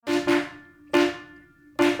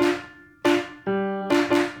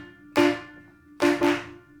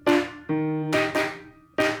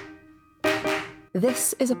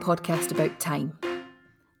This is a podcast about time.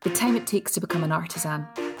 The time it takes to become an artisan.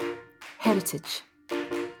 Heritage.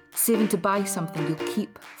 Saving to buy something you'll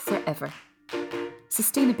keep forever.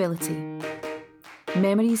 Sustainability.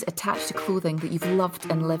 Memories attached to clothing that you've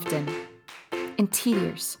loved and lived in.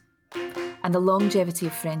 Interiors. And the longevity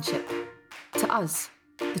of friendship. To us,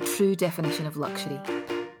 the true definition of luxury.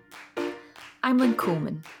 I'm Lynn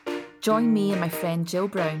Coleman. Join me and my friend Jill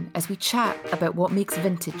Brown as we chat about what makes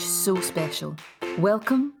vintage so special.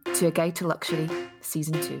 Welcome to A Guide to Luxury,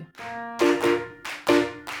 Season 2.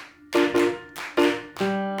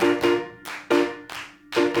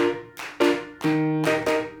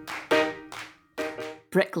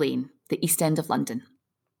 Brick Lane, the East End of London.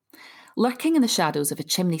 Lurking in the shadows of a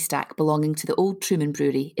chimney stack belonging to the old Truman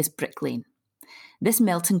Brewery is Brick Lane. This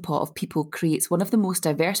melting pot of people creates one of the most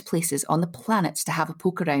diverse places on the planet to have a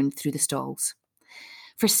poke around through the stalls.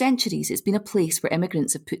 For centuries, it's been a place where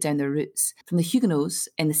immigrants have put down their roots, from the Huguenots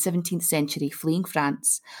in the 17th century fleeing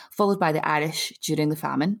France, followed by the Irish during the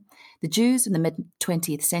famine, the Jews in the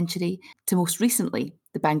mid-20th century, to most recently,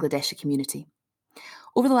 the Bangladeshi community.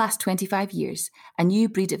 Over the last 25 years, a new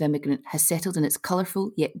breed of immigrant has settled in its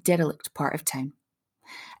colourful yet derelict part of town.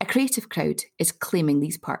 A creative crowd is claiming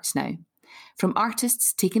these parts now. From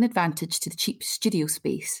artists taking advantage to the cheap studio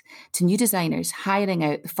space, to new designers hiring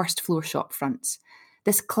out the first floor shop fronts,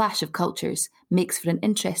 this clash of cultures makes for an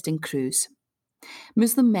interesting cruise.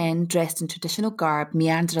 Muslim men dressed in traditional garb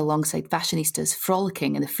meander alongside fashionistas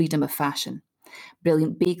frolicking in the freedom of fashion.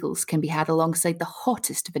 Brilliant bagels can be had alongside the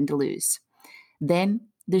hottest vindaloos. Then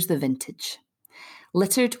there's the vintage.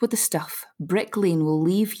 Littered with the stuff, Brick Lane will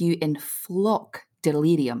leave you in flock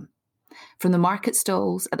delirium. From the market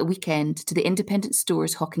stalls at the weekend to the independent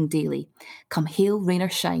stores hawking daily, come hail, rain or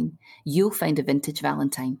shine, you'll find a vintage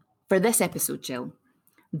Valentine. For this episode, Jill,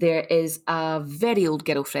 there is a very old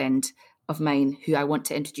girlfriend of mine who I want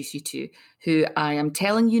to introduce you to, who I am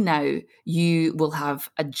telling you now you will have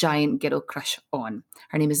a giant girl crush on.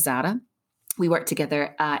 Her name is Zara. We worked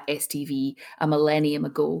together at STV a millennium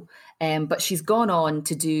ago, but she's gone on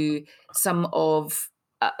to do some of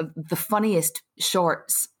the funniest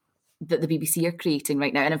shorts that the BBC are creating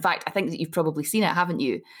right now. And in fact, I think that you've probably seen it, haven't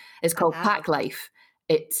you? It's called Pack Life.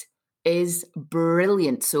 It is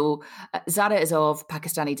brilliant. So Zara is of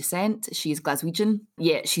Pakistani descent. She is Glaswegian.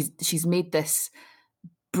 Yeah, she's made this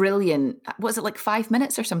brilliant, what is it, like 5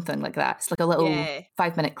 minutes or something like that? It's like a little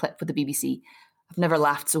 5-minute clip with the BBC. I've never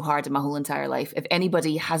laughed so hard in my whole entire life. If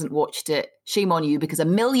anybody hasn't watched it, shame on you, because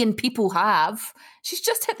 1 million people have. She's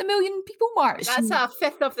just hit the 1 million people mark. That's a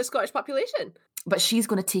fifth of the Scottish population. But she's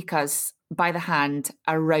going to take us by the hand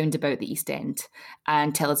around about the East End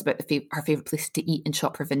and tell us about her favourite place to eat and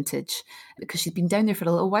shop for vintage, because she's been down there for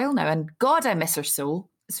a little while now. And God, I miss her so.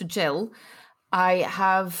 So Jill, I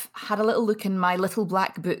have had a little look in my little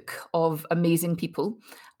black book of amazing people,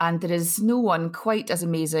 and there is no one quite as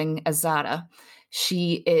amazing as Zara.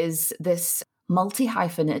 She is this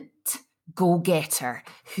multi-hyphenate go-getter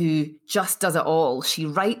who just does it all. She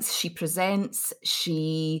writes, she presents,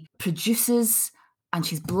 she produces, and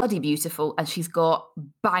she's bloody beautiful, and she's got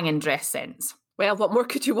banging dress sense. Well, what more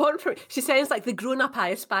could you want from her? She sounds like the grown-up I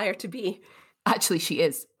aspire to be. Actually, she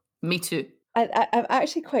is. Me too. I'm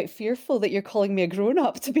actually quite fearful that you're calling me a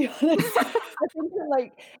grown-up, to be honest. I think I'm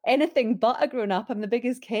like anything but a grown-up. I'm the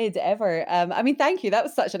biggest kid ever. I mean, thank you. That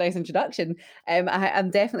was such a nice introduction.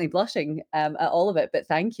 I'm definitely blushing at all of it, but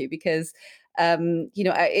thank you, because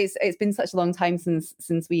it's been such a long time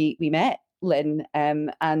since we met, Lynn,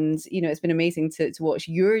 and it's been amazing to watch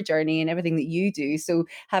your journey and everything that you do. So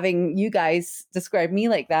having you guys describe me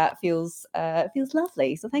like that feels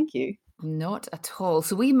lovely. So thank you. Not at all.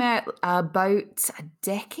 So we met about a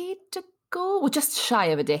decade ago. Well, just shy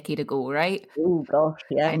of a decade ago, right? Oh gosh,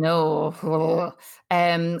 yeah. I know.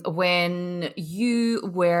 When you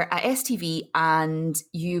were at STV and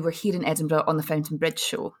you were here in Edinburgh on the Fountain Bridge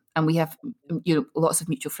show, and we have lots of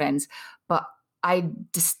mutual friends, but I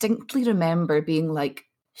distinctly remember being like,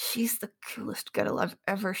 she's the coolest girl I've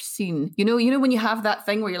ever seen. You know when you have that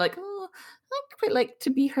thing where you're like, oh, I'd quite like to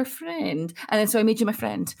be her friend. And then so I made you my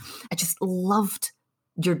friend. I just loved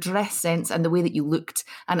your dress sense and the way that you looked.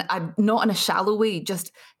 And I'm not in a shallow way,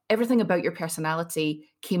 just everything about your personality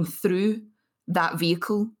came through that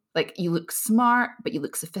vehicle. Like, you look smart, but you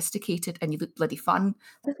look sophisticated, and you look bloody fun.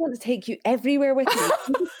 I just want to take you everywhere with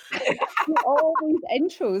me. Do all these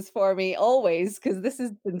intros for me, always, because this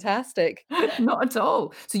is fantastic. Not at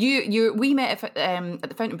all. So we met at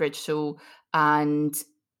the Fountain Bridge show, and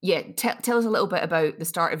Yeah, tell us a little bit about the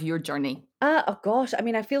start of your journey. Oh gosh, I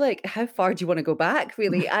mean, I feel like how far do you want to go back,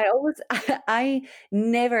 really? I always, I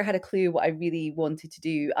never had a clue what I really wanted to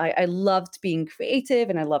do. I loved being creative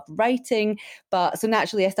and I loved writing, but so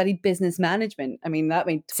naturally I studied business management. I mean, that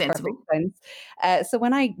made perfect Sensible. sense. So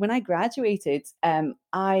when I graduated,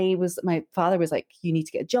 my father was like, "You need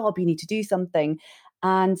to get a job. You need to do something."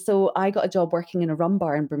 And so I got a job working in a rum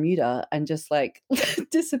bar in Bermuda and just like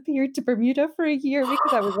disappeared to Bermuda for a year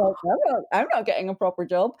because I was like, I'm not getting a proper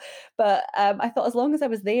job. But I thought as long as I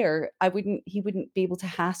was there, he wouldn't be able to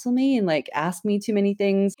hassle me and like ask me too many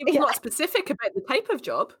things. He was not specific about the type of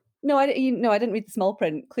job. No, I didn't read the small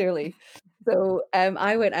print clearly. So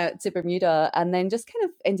I went out to Bermuda and then just kind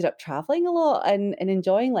of ended up traveling a lot and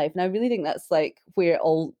enjoying life. And I really think that's like where it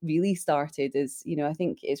all really started. Is I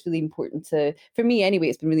think it's really important for me anyway.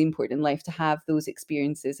 It's been really important in life to have those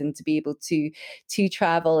experiences and to be able to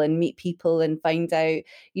travel and meet people and find out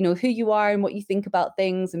who you are and what you think about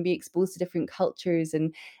things and be exposed to different cultures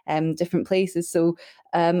and different places. So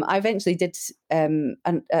I eventually did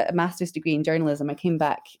a master's degree in journalism. I came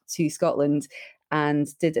back to Scotland and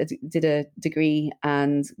did a degree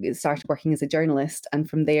and started working as a journalist, and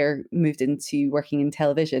from there moved into working in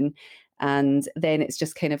television. And then it's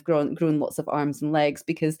just kind of grown lots of arms and legs,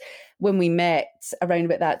 because when we met around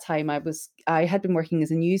about that time, I had been working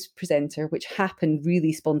as a news presenter, which happened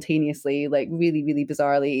really spontaneously, like really, really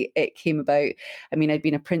bizarrely. It came about. I mean, I'd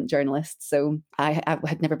been a print journalist, so I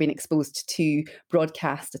had never been exposed to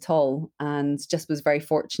broadcast at all, and just was very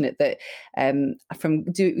fortunate that from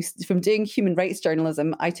doing human rights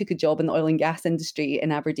journalism, I took a job in the oil and gas industry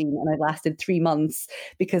in Aberdeen, and I lasted 3 months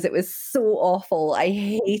because it was so awful. I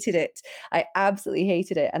hated it. I absolutely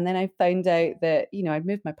hated it. And then I found out that, I'd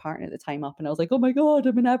moved my partner at the time up, and I was like, oh my God,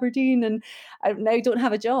 I'm in Aberdeen and I now don't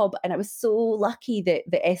have a job. And I was so lucky that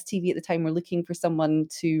the STV at the time were looking for someone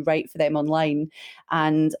to write for them online.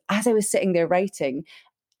 And as I was sitting there writing,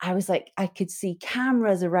 I was like, I could see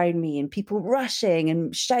cameras around me and people rushing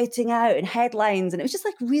and shouting out and headlines. And it was just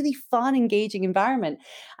like really fun, engaging environment.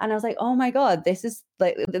 And I was like, oh my God, this is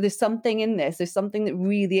like, there's something in this. There's something that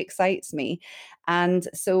really excites me. And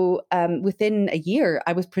so within a year,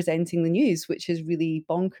 I was presenting the news, which is really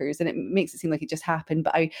bonkers. And it makes it seem like it just happened.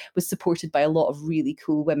 But I was supported by a lot of really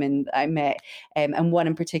cool women that I met. And one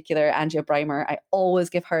in particular, Andrea Breimer, I always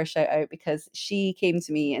give her a shout out because she came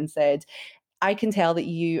to me and said, I can tell that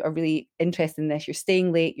you are really interested in this. You're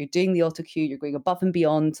staying late, you're doing the auto cue, you're going above and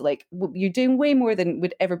beyond. Like, you're doing way more than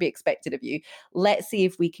would ever be expected of you. Let's see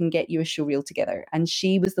if we can get you a show reel together. And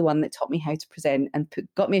she was the one that taught me how to present and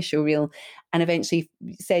got me a show reel, and eventually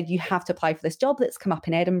said, you have to apply for this job that's come up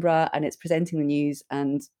in Edinburgh and it's presenting the news.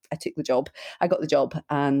 And I took the job. I got the job.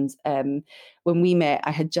 And when we met,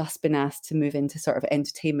 I had just been asked to move into sort of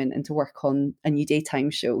entertainment and to work on a new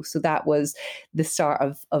daytime show. So that was the start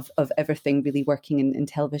of everything really working in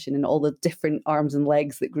television and all the different arms and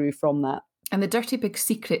legs that grew from that. And the dirty big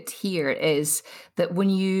secret here is that when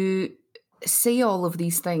you say all of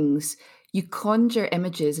these things, you conjure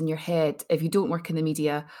images in your head, if you don't work in the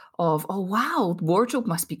media, of, oh, wow, wardrobe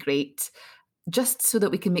must be great. Just so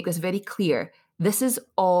that we can make this very clear, this is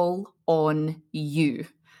all on you.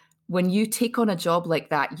 When you take on a job like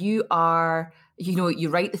that, you are, you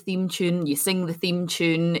write the theme tune, you sing the theme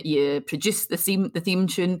tune, you produce the theme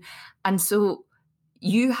tune. And so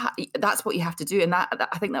that's what you have to do. And that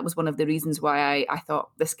I think that was one of the reasons why I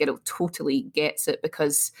thought this girl totally gets it,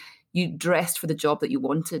 because you dressed for the job that you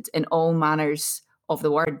wanted in all manners of the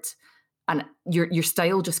word. And your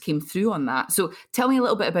style just came through on that. So tell me a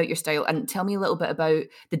little bit about your style, and tell me a little bit about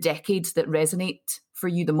the decades that resonate for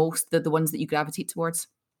you the most, the ones that you gravitate towards.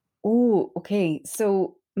 Oh, okay.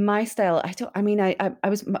 So my style, I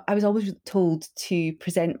was always told to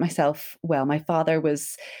present myself well. My father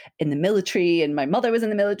was in the military and my mother was in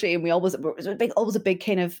the military, and always a big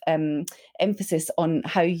kind of emphasis on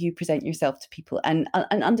how you present yourself to people, and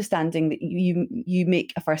understanding that you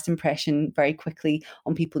make a first impression very quickly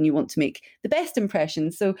on people, and you want to make the best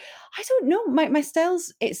impression. So I don't know, my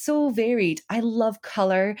styles, it's so varied. I love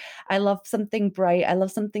color. I love something bright. I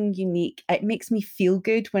love something unique. It makes me feel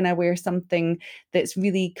good when I wear something that's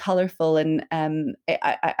really colorful, and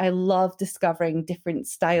I love discovering different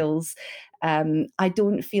styles. I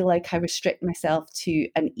don't feel like I restrict myself to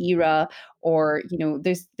an era, or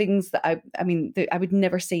there's things that I would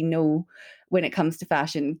never say no when it comes to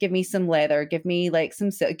fashion. Give me some leather, give me like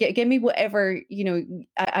some silk, give me whatever,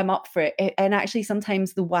 I'm up for it. And actually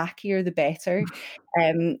sometimes the wackier the better.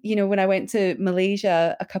 When I went to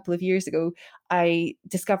Malaysia a couple of years ago, I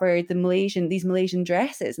discovered these Malaysian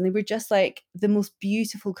dresses, and they were just like the most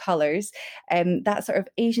beautiful colors, that sort of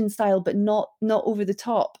Asian style, but not over the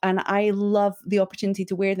top. And I love the opportunity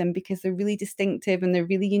to wear them because they're really distinctive and they're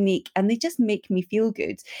really unique, and they just make me feel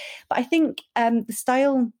good. But I think the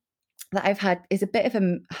style that I've had is a bit of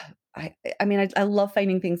a I love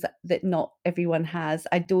finding things that not everyone has.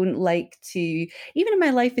 I don't like to, even in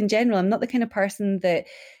my life in general, I'm not the kind of person that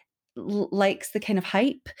likes the kind of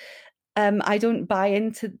hype. I don't buy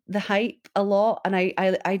into the hype a lot, and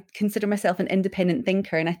I consider myself an independent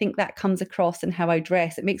thinker, and I think that comes across in how I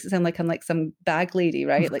dress. It makes it sound like I'm like some bag lady,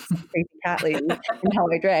 right? Like some crazy cat lady in how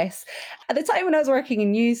I dress. At the time when I was working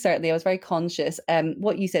in news, certainly I was very conscious.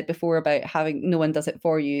 What you said before about having no one does it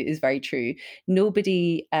for you is very true.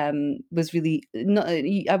 Nobody was really not.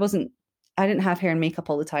 I didn't have hair and makeup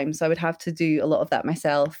all the time, so I would have to do a lot of that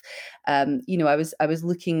myself. I was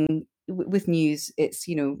looking with news. It's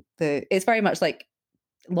it's very much like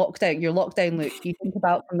lockdown. Your lockdown look, you think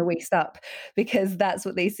about from the waist up, because that's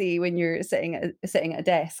what they see when you're sitting at a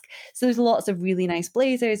desk. So there's lots of really nice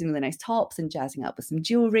blazers and really nice tops and jazzing up with some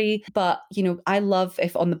jewelry. But I love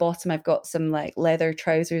if on the bottom I've got some like leather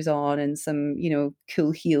trousers on and some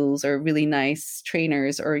cool heels or really nice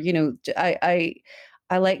trainers, or I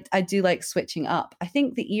do like switching up. I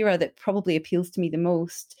think the era that probably appeals to me the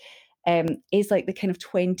most is like the kind of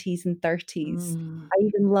 20s and 30s. I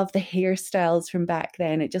even love the hairstyles from back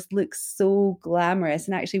then. It just looks so glamorous.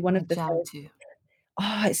 And actually one of the too.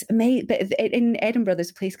 Oh, it's amazing. But in Edinburgh, there's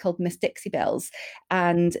a place called Miss Dixie Bells,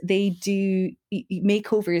 and they do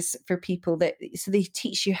makeovers for people so they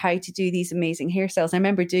teach you how to do these amazing hairstyles. And I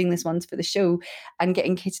remember doing this once for the show and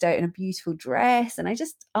getting kitted out in a beautiful dress. And I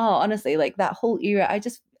just, honestly, like that whole era,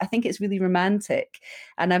 I think it's really romantic,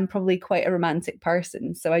 and I'm probably quite a romantic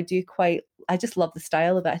person. So I just love the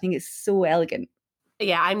style of it. I think it's so elegant.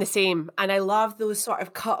 Yeah, I'm the same. And I love those sort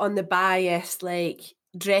of cut on the bias, like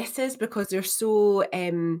dresses, because they're so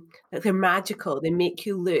they're magical. They make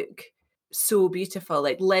you look so beautiful.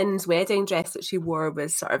 Like Lynn's wedding dress that she wore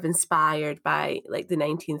was sort of inspired by like the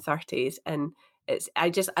 1930s, and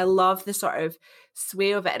I love the sort of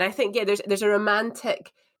sway of it. And I think there's a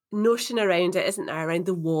romantic notion around it, isn't there, around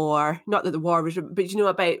the war? Not that the war was, but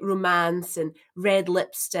about romance and red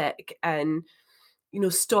lipstick and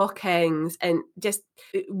stockings, and just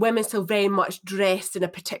women still very much dressed in a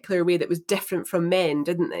particular way that was different from men,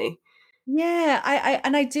 didn't they? Yeah,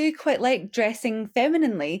 I do quite like dressing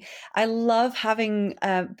femininely. I love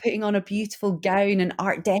putting on a beautiful gown, an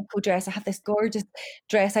Art Deco dress. I have this gorgeous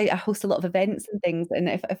dress. I host a lot of events and things, and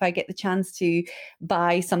if I get the chance to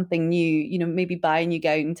buy something new, maybe buy a new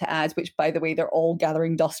gown to add, which by the way, they're all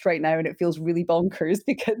gathering dust right now, and it feels really bonkers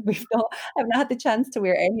because I've not had the chance to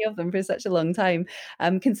wear any of them for such a long time.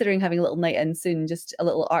 I'm considering having a little night in soon, just a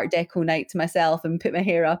little Art Deco night to myself and put my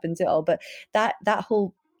hair up and do it all. But that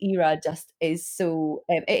whole era just is so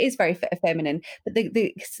it is very feminine, but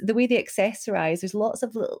the way they accessorize, there's lots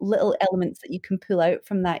of little elements that you can pull out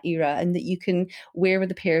from that era and that you can wear with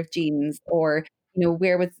a pair of jeans, or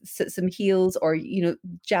wear with some heels, or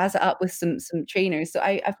jazz it up with some trainers. So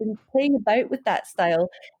I've been playing about with that style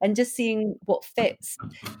and just seeing what fits.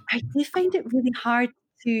 I do find it really hard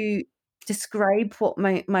to describe what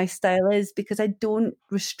my style is, because I don't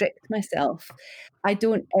restrict myself. I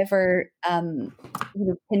don't ever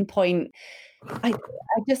pinpoint. I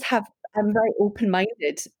just I'm very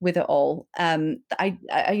open-minded with it all. I'm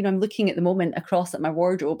looking at the moment across at my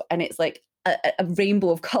wardrobe, and it's like a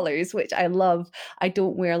rainbow of colors, which I love. I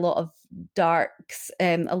don't wear a lot of darks,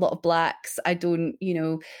 a lot of blacks. I don't,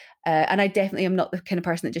 and I definitely am not the kind of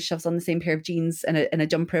person that just shoves on the same pair of jeans and a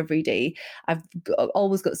jumper every day. I've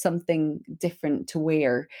always got something different to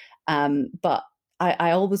wear. But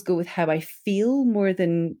I always go with how I feel more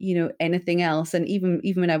than, anything else. And even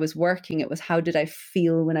when I was working, it was how did I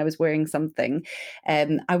feel when I was wearing something?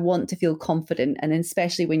 I want to feel confident. And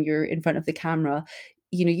especially when you're in front of the camera,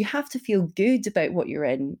 you have to feel good about what you're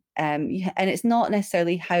in. And it's not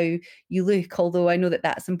necessarily how you look, although I know that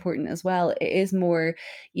that's important as well. It is more,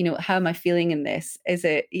 how am I feeling in this?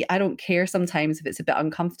 I don't care sometimes if it's a bit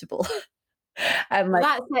uncomfortable. Well,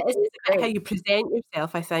 that's it. It's about how you present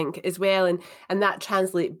yourself, I think, as well, and that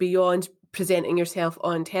translates beyond presenting yourself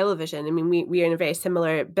on television. I mean, we are in a very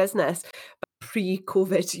similar business, but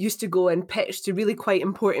pre-COVID used to go and pitch to really quite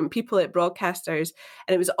important people at broadcasters,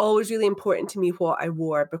 and it was always really important to me what I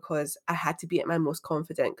wore because I had to be at my most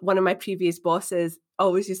confident. One of my previous bosses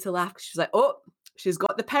always used to laugh because she was like, "Oh, She's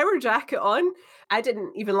got the power jacket on. I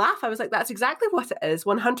didn't even laugh. I was like, that's exactly what it is.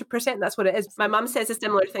 100% that's what it is. My mum says a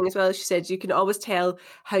similar thing as well. She said you can always tell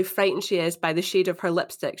how frightened she is by the shade of her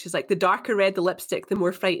lipstick. She's like, the darker red the lipstick, the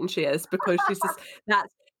more frightened she is, because she's just,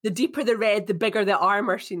 that's the deeper the red, the bigger the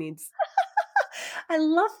armor she needs. I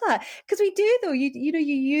love that, because we do, though. You know,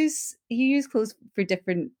 you use clothes for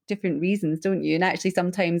different reasons, don't you? And actually,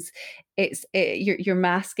 sometimes you're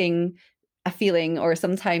masking a feeling, or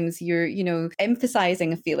sometimes you're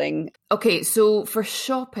emphasizing a feeling. Okay, so for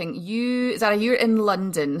shopping, Zara, you're in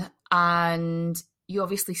London, and you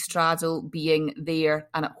obviously straddle being there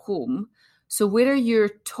and at home. So where are your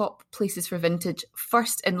top places for vintage?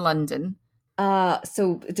 First in London.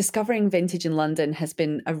 So discovering vintage in London has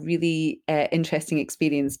been a really interesting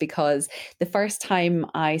experience, because the first time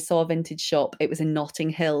I saw a vintage shop, it was in Notting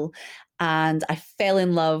Hill. And I fell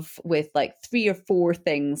in love with like 3 or 4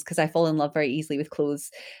 things, because I fall in love very easily with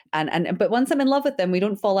clothes. But once I'm in love with them, we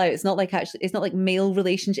don't fall out. It's not like male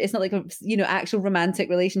relationship. It's not like a actual romantic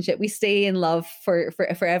relationship. We stay in love for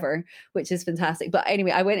forever, which is fantastic. But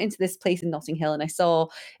anyway, I went into this place in Notting Hill, and I saw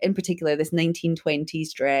in particular this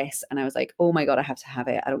 1920s dress, and I was like, oh my God, I have to have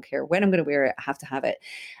it. I don't care when I'm going to wear it. I have to have it.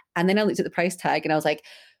 And then I looked at the price tag, and I was like,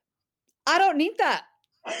 I don't need that.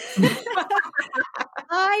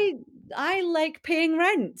 I like paying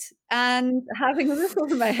rent and having a roof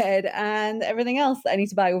over my head and everything else that I need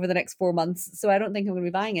to buy over the next 4 months. So I don't think I'm going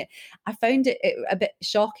to be buying it. I found it a bit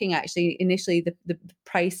shocking, actually, initially, the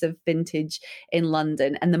price of vintage in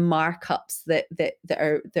London and the markups that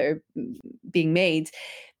are being made,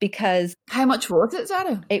 because how much was it,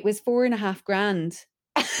 Zara? It was 4.5 grand.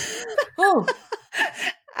 Oh.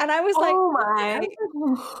 And I was like, oh my.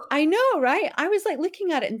 I know, right? I was like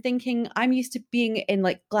looking at it and thinking, I'm used to being in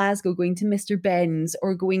like Glasgow, going to Mr. Ben's,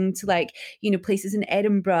 or going to like, places in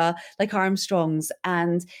Edinburgh, like Armstrong's.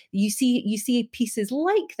 And you see pieces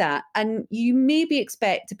like that, and you maybe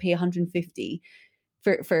expect to pay 150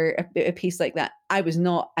 for a piece like that. I was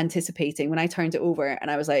not anticipating when I turned it over, and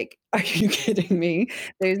I was like, are you kidding me?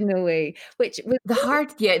 There's no way. Which was the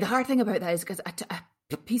hard thing about that is because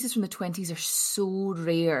pieces from the 20s are so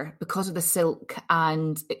rare because of the silk,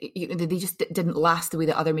 and they just didn't last the way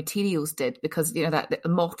that other materials did, because that the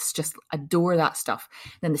moths just adore that stuff.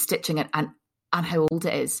 Then the stitching and how old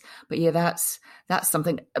it is. But yeah, that's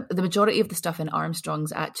something. The majority of the stuff in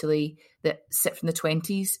Armstrong's actually that sit from the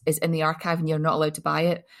 20s is in the archive, and you're not allowed to buy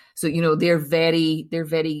it. So they're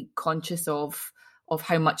very conscious of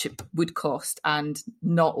how much it would cost and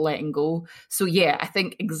not letting go. So yeah, I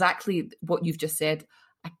think exactly what you've just said.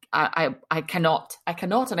 I cannot,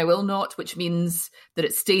 and I will not, which means that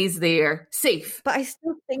it stays there safe. But I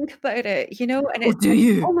still think about it, and it's, do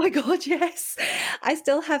you? Oh my God, yes. I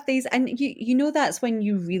still have these, and that's when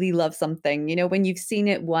you really love something, when you've seen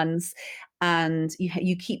it once, and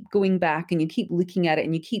you keep going back and you keep looking at it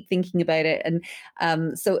and you keep thinking about it.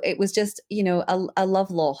 And so it was just, a love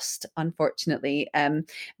lost, unfortunately.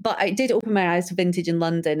 But I did open my eyes to vintage in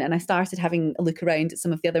London, and I started having a look around at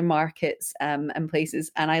some of the other markets and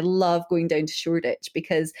places. And I love going down to Shoreditch,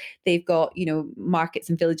 because they've got, markets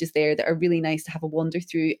and villages there that are really nice to have a wander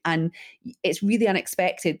through. And it's really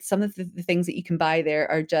unexpected. Some of the things that you can buy there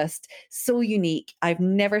are just so unique. I've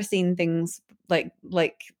never seen things like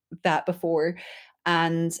that before,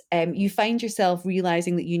 and you find yourself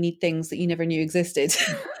realizing that you need things that you never knew existed,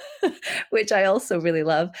 which I also really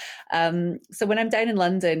love. So when I'm down in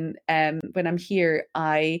London, when I'm here,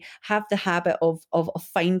 I have the habit of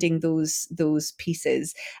finding those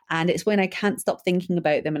pieces, and it's when I can't stop thinking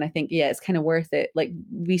about them, and I think, yeah, it's kind of worth it. Like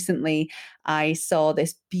recently, I saw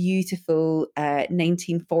this beautiful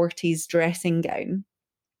 1940s dressing gown.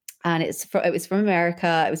 And it was from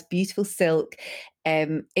America. It was beautiful silk.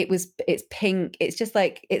 It's pink. It's just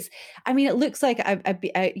like it looks like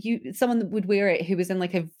someone would wear it who was in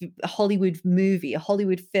like a Hollywood movie, a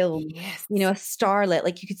Hollywood film. Yes. A starlet.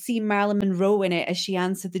 Like you could see Marilyn Monroe in it as she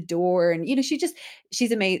answered the door, and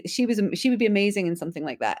she's amazing. She would be amazing in something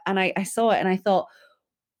like that. And I saw it and I thought,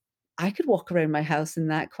 I could walk around my house in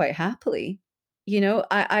that quite happily.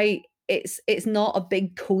 It's not a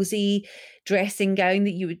big cozy dressing gown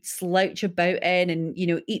that you would slouch about in and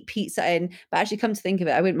eat pizza in. But actually, come to think of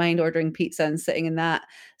it, I wouldn't mind ordering pizza and sitting in that,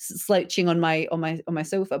 slouching on my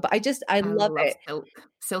sofa. But I love it.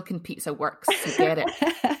 Silk and pizza works. You get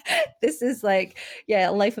it. This is like,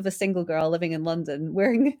 life of a single girl living in London,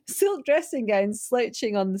 wearing silk dressing gowns,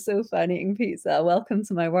 slouching on the sofa and eating pizza. Welcome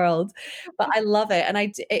to my world. But I love it, and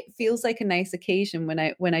it feels like a nice occasion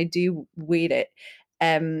when I do wear it.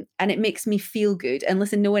 And it makes me feel good. And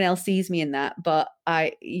listen, no one else sees me in that, but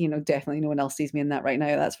definitely no one else sees me in that right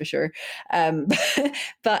now, that's for sure.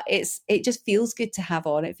 But it just feels good to have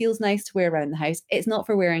on. It feels nice to wear around the house. It's not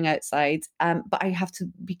for wearing outside, but I have to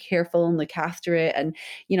be careful and look after it. And,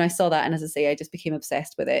 I saw that. And as I say, I just became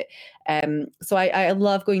obsessed with it. So I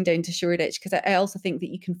love going down to Shoreditch because I also think that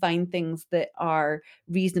you can find things that are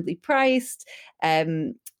reasonably priced.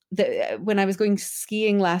 When I was going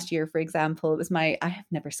skiing last year, for example, I have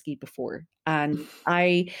never skied before. And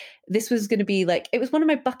this was going to be it was one of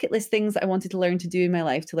my bucket list things that I wanted to learn to do in my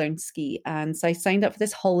life, to learn to ski. And so I signed up for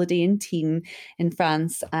this holiday in Tignes in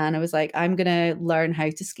France. And I was like, I'm going to learn how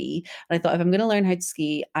to ski. And I thought, if I'm going to learn how to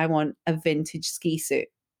ski, I want a vintage ski suit.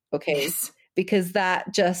 Okay. Yes. Because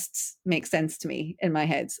that just makes sense to me in my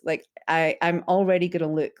head. I'm already going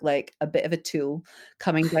to look like a bit of a tool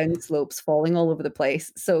coming down the slopes, falling all over the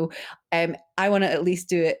place. So I want to at least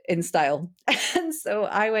do it in style. And so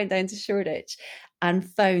I went down to Shoreditch and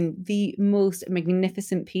found the most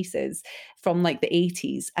magnificent pieces from the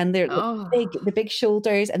 80s. And they're the big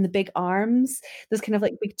shoulders and the big arms, those kind of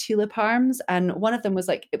big tulip arms. And one of them was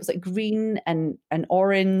it was green and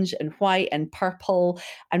orange and white and purple.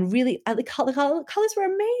 And really, the colors were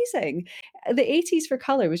amazing. The 80s for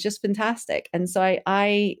color was just fantastic. And so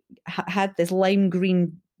I had this lime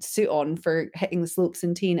green suit on for hitting the slopes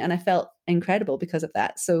in Tignes, and I felt incredible because of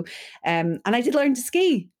that. So, and I did learn to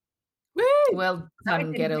ski. Woo! Well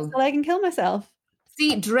done, girl. So I can kill myself.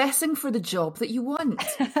 See, dressing for the job that you want.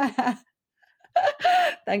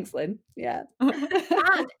 Thanks, Lynn. Yeah. And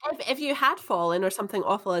if you had fallen or something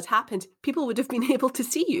awful had happened, people would have been able to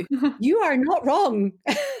see you. You are not wrong.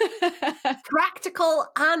 Practical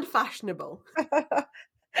and fashionable.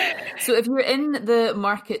 So if you're in the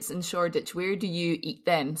markets in Shoreditch, where do you eat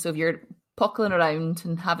then? So if you're pockling around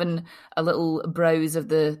and having a little browse of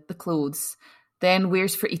the clothes, then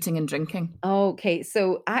where's for eating and drinking? Okay,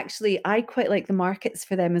 so actually I quite like the markets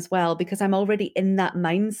for them as well, because I'm already in that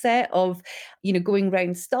mindset of, going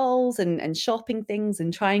around stalls and shopping things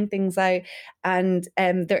and trying things out. And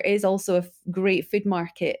there is also a great food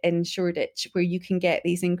market in Shoreditch where you can get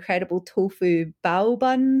these incredible tofu bao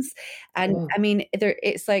buns. And I mean,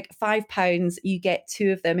 it's £5. You get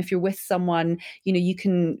 2 of them. If you're with someone, you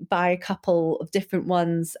can buy a couple of different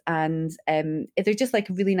ones, and they're just a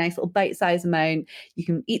really nice little bite-sized amount. You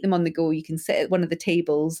can eat them on the go. You can sit at one of the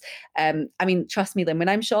tables. I mean, trust me, Lynn, when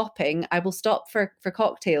I'm shopping, I will stop for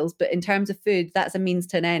cocktails, but in terms of food, that's a means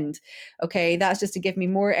to an end. Okay, that's just to give me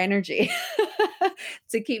more energy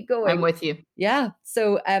to keep going. I'm with you. Yeah.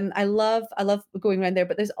 So I love going around there,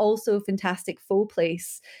 but there's also a fantastic faux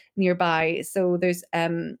place nearby. So there's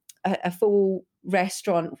a faux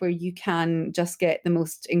restaurant where you can just get the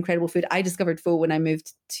most incredible food. I discovered pho when I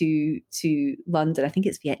moved to London. I think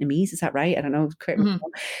it's Vietnamese. Is that right? I don't know. Correct me if I'm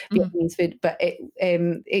wrong. Vietnamese food, but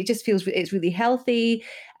it just feels it's really healthy.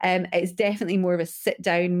 It's definitely more of a sit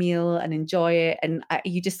down meal and enjoy it. And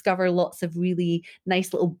you discover lots of really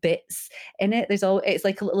nice little bits in it. It's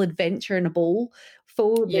like a little adventure in a bowl.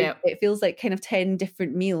 Pho. Yeah. It feels like kind of 10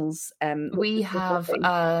 different meals. We have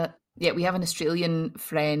an Australian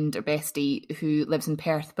friend or bestie who lives in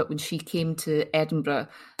Perth, but when she came to Edinburgh,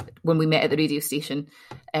 when we met at the radio station,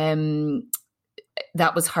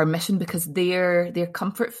 that was her mission, because their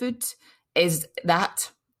comfort food is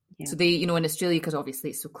that. Yeah. So they, in Australia, because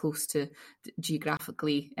obviously it's so close to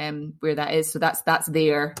geographically where that is, so that's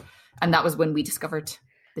there, and that was when we discovered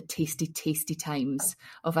the tasty times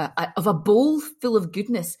of a bowl full of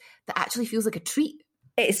goodness that actually feels like a treat.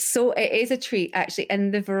 It is a treat, actually,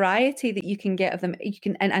 and the variety that you can get of them.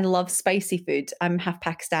 And I love spicy food. I'm half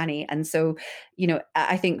Pakistani, and so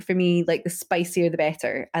I think for me, the spicier the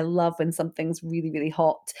better. I love when something's really, really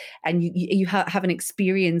hot, and you have an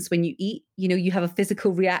experience when you eat. You have a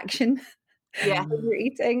physical reaction. Yeah, when you're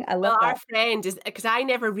eating. I love that. Our friend is, because I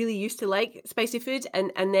never really used to like spicy food,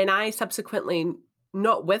 and then I subsequently,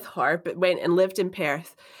 not with her, but went and lived in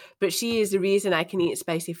Perth. But she is the reason I can eat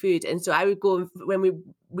spicy food. And so I would go, when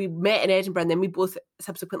we met in Edinburgh, and then we both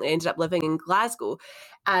subsequently ended up living in Glasgow.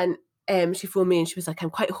 And she phoned me and she was like,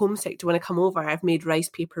 I'm quite homesick. Do you want to come over? I've made rice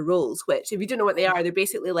paper rolls, which, if you don't know what they are, they're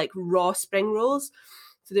basically like raw spring rolls.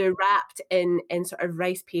 So they're wrapped in sort of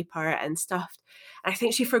rice paper and stuffed. And I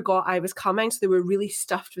think she forgot I was coming, so they were really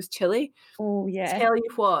stuffed with chili. Oh, yeah. Tell you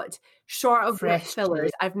what, short of fresh lip fillers,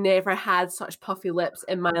 chili. I've never had such puffy lips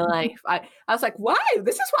in my life. I was like, wow,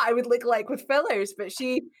 this is what I would look like with fillers. But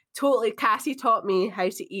Cassie taught me how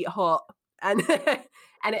to eat hot. And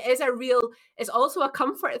and it's also a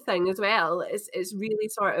comfort thing as well. It's really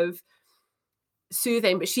sort of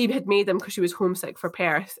soothing, but she had made them because she was homesick for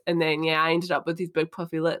Perth. And then, yeah, I ended up with these big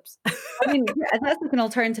puffy lips. I mean, yeah, that's like an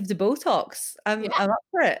alternative to Botox. I'm up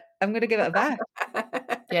for it. I'm going to give it a bash.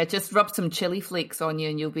 Yeah, just rub some chili flakes on you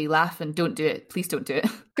and you'll be laughing. Don't do it. Please don't do it.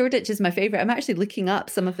 Shoreditch is my favourite. I'm actually looking up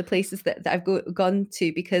some of the places that I've gone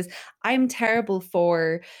to, because I'm terrible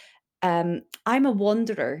for, I'm a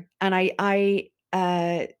wanderer, and I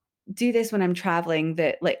do this when I'm traveling,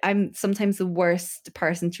 that like I'm sometimes the worst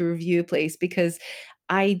person to review a place because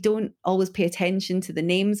I don't always pay attention to the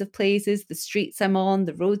names of places, the streets I'm on,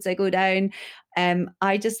 the roads I go down.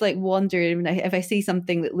 I just like wander, and if I see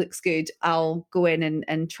something that looks good, I'll go in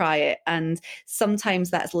and try it. And sometimes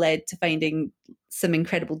that's led to finding some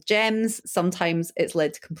incredible gems. Sometimes it's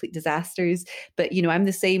led to complete disasters. But, you know, I'm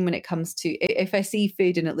the same when it comes to, if I see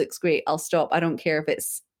food and it looks great, I'll stop. I don't care if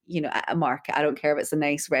it's, you know, at a market. I don't care if it's a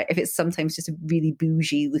nice, if it's sometimes just a really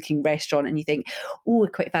bougie looking restaurant and you think, oh, I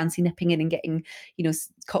quite fancy nipping in and getting, you know,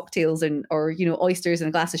 cocktails or, you know, oysters and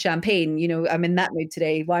a glass of champagne, you know, I'm in that mood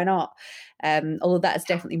today. Why not? Although that's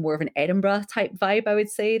definitely more of an Edinburgh type vibe, I would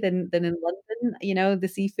say, than in London. You know, the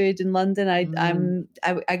seafood in London,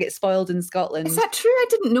 I get spoiled in Scotland. Is that true? I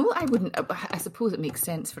didn't know. I wouldn't. I suppose it makes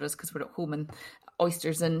sense for us because we're at home, and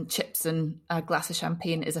oysters and chips and a glass of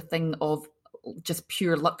champagne is a thing of just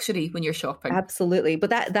pure luxury when you're shopping. Absolutely,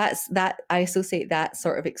 but that's I associate that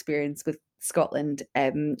sort of experience with Scotland.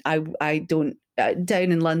 I don't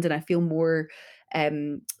down in London. I feel more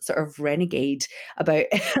sort of renegade about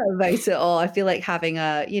it all. I feel like having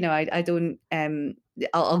a, you know, I don't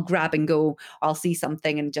I'll grab and go. I'll see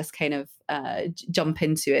something and just kind of jump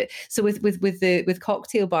into it. So with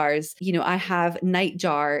cocktail bars, you know, I have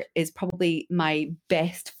Nightjar is probably my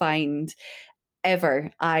best find ever.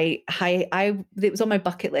 It was on my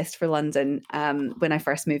bucket list for London when I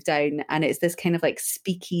first moved down, and it's this kind of like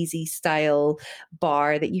speakeasy style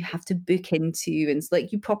bar that you have to book into, and it's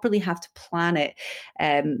like you properly have to plan it.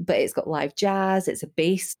 But it's got live jazz, it's a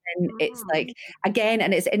basement, it's like, again,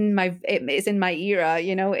 and it's in my era,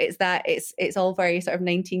 you know, it's all very sort of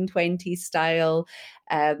 1920s style.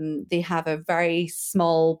 They have a very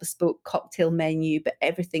small bespoke cocktail menu, but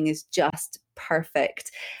everything is just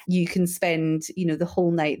perfect. You can spend, you know, the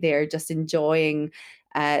whole night there just enjoying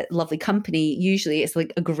lovely company. Usually it's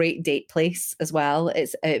like a great date place as well.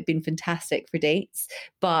 It's been fantastic for dates.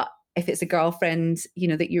 But if it's a girlfriend, you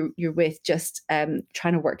know, that you're with, just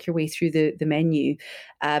trying to work your way through the menu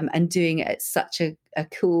and doing it at such a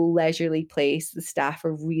cool, leisurely place. The staff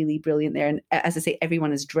are really brilliant there. And as I say,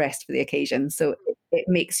 everyone is dressed for the occasion. So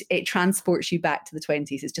it transports you back to the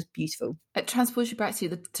 20s. It's just beautiful. It transports you back to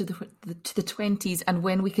the 20s, and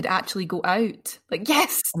when we could actually go out. Like,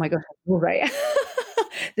 yes. Oh my gosh, you're right.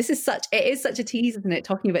 It is such a tease, isn't it,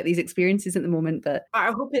 talking about these experiences at the moment. But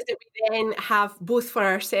our hope is that we then have, both for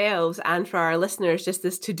ourselves and for our listeners, just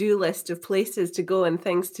this to-do list of places to go and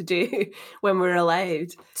things to do when we're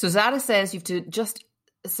allowed. So Zara says you have to just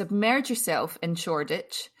submerge yourself in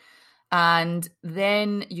Shoreditch, and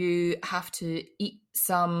then you have to eat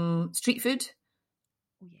some street food,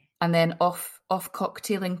 and then off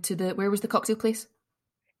cocktailing to where was the cocktail place?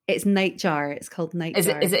 It's Nightjar. It's called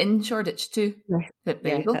Nightjar. Is it in Shoreditch too? Yeah.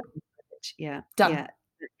 There you go. Yeah. Done. Yeah.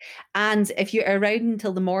 And if you're around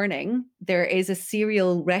until the morning, there is a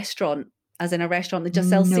cereal restaurant, as in a restaurant that just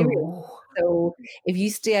sells cereal. So if you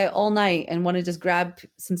stay out all night and want to just grab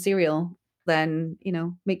some cereal, then, you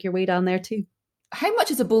know, make your way down there too. How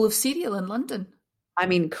much is a bowl of cereal in London? I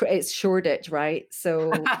mean, it's Shoreditch, right?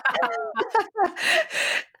 So,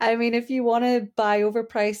 I mean, if you want to buy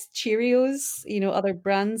overpriced Cheerios, you know, other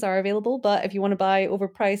brands are available. But if you want to buy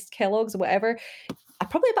overpriced Kellogg's or whatever,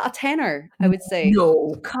 probably about a tenner, I would say.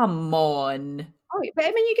 No, come on. Oh, but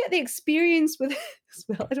I mean, you get the experience with as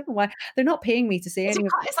well. I don't know why they're not paying me to say anything.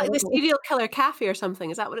 It's like the Serial Killer Cafe or something.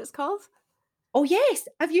 Is that what it's called? Oh yes,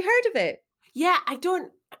 have you heard of it? Yeah, I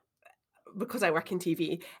don't, because I work in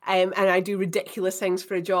TV and I do ridiculous things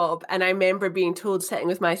for a job. And I remember being told, sitting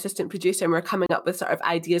with my assistant producer, and we're coming up with sort of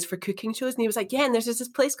ideas for cooking shows. And he was like, yeah, and there's this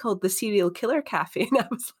place called the Serial Killer Cafe. And I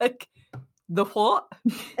was like, the what?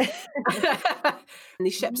 And they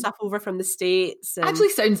ship stuff over from the States. Actually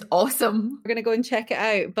sounds awesome. We're going to go and check it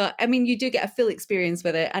out. But I mean, you do get a full experience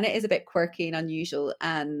with it, and it is a bit quirky and unusual,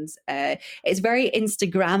 and it's very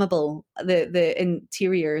Instagrammable. The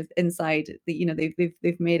interior inside, you know,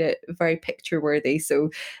 they've made it very picture worthy. So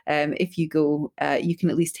if you go, you can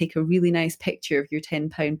at least take a really nice picture of your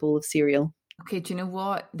 £10 bowl of cereal. Okay, do you know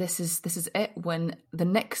what? This is it. When the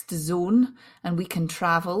next zone and we can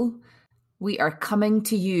travel, we are coming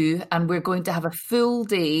to you, and we're going to have a full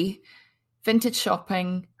day vintage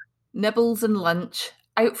shopping, nibbles and lunch,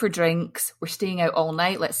 out for drinks. We're staying out all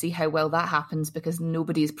night. Let's see how well that happens, because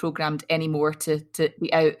nobody is programmed anymore to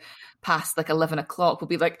be out past like 11 o'clock. We'll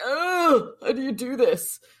be like, oh, how do you do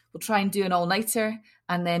this? We'll try and do an all-nighter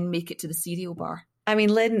and then make it to the cereal bar. I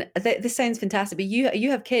mean, Lynn, this sounds fantastic, but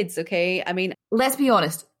you have kids, okay? I mean, let's be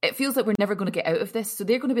honest. It feels like we're never going to get out of this. So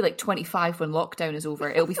they're going to be like 25 when lockdown is over.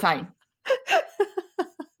 It'll be fine.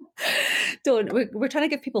 We're trying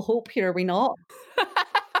to give people hope here, are we not?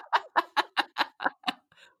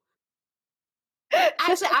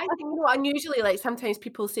 Actually, I think, unusually, like sometimes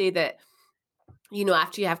people say that,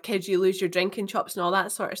 after you have kids, you lose your drinking chops and all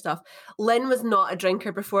that sort of stuff. Lynn was not a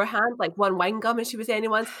drinker beforehand, like one wine gum and she was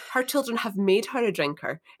anyone's. Her children have made her a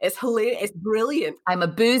drinker. It's hilarious. It's brilliant. I'm a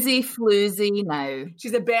boozy floozy now.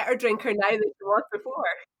 She's a better drinker now than she was before.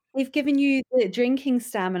 They've given you the drinking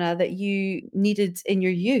stamina that you needed in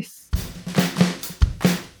your youth.